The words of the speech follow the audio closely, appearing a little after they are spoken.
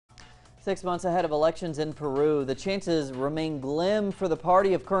6 months ahead of elections in Peru, the chances remain glim for the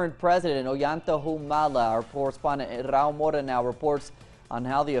party of current president Ollanta Humala. Our correspondent Raul Mora now reports on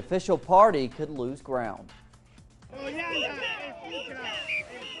how the official party could lose ground.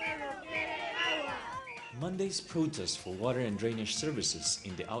 Monday's protest for water and drainage services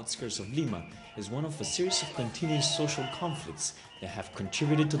in the outskirts of Lima is one of a series of continuous social conflicts that have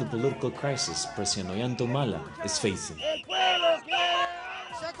contributed to the political crisis President Ollanta Humala is facing.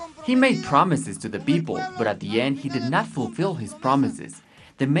 He made promises to the people, but at the end he did not fulfill his promises.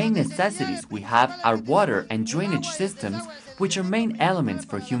 The main necessities we have are water and drainage systems, which are main elements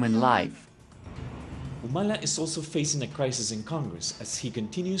for human life. Humala is also facing a crisis in Congress as he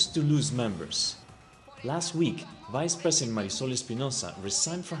continues to lose members. Last week, Vice President Marisol Espinosa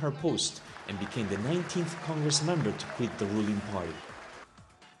resigned from her post and became the 19th Congress member to quit the ruling party.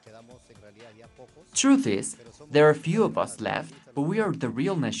 Truth is, there are few of us left, but we are the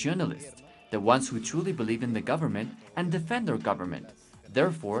real nationalists, the ones who truly believe in the government and defend our government.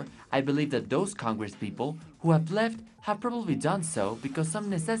 Therefore, I believe that those Congress people who have left have probably done so because some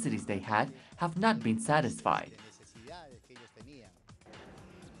necessities they had have not been satisfied.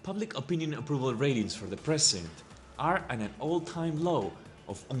 Public opinion approval ratings for the president are at an all-time low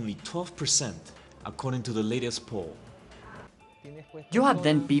of only 12%, according to the latest poll. You have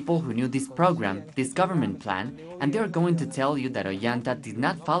then people who knew this program, this government plan, and they are going to tell you that Ollanta did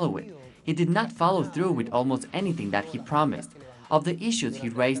not follow it. He did not follow through with almost anything that he promised. Of the issues he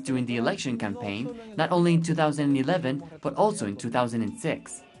raised during the election campaign, not only in 2011, but also in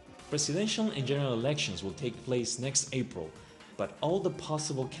 2006. Presidential and general elections will take place next April, but all the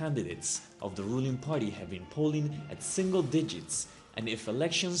possible candidates of the ruling party have been polling at single digits, and if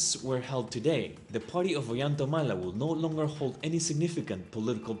elections were held today, the party of Ollanta Humala will no longer hold any significant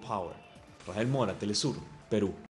political power. Raul Mora, Telesur, Peru.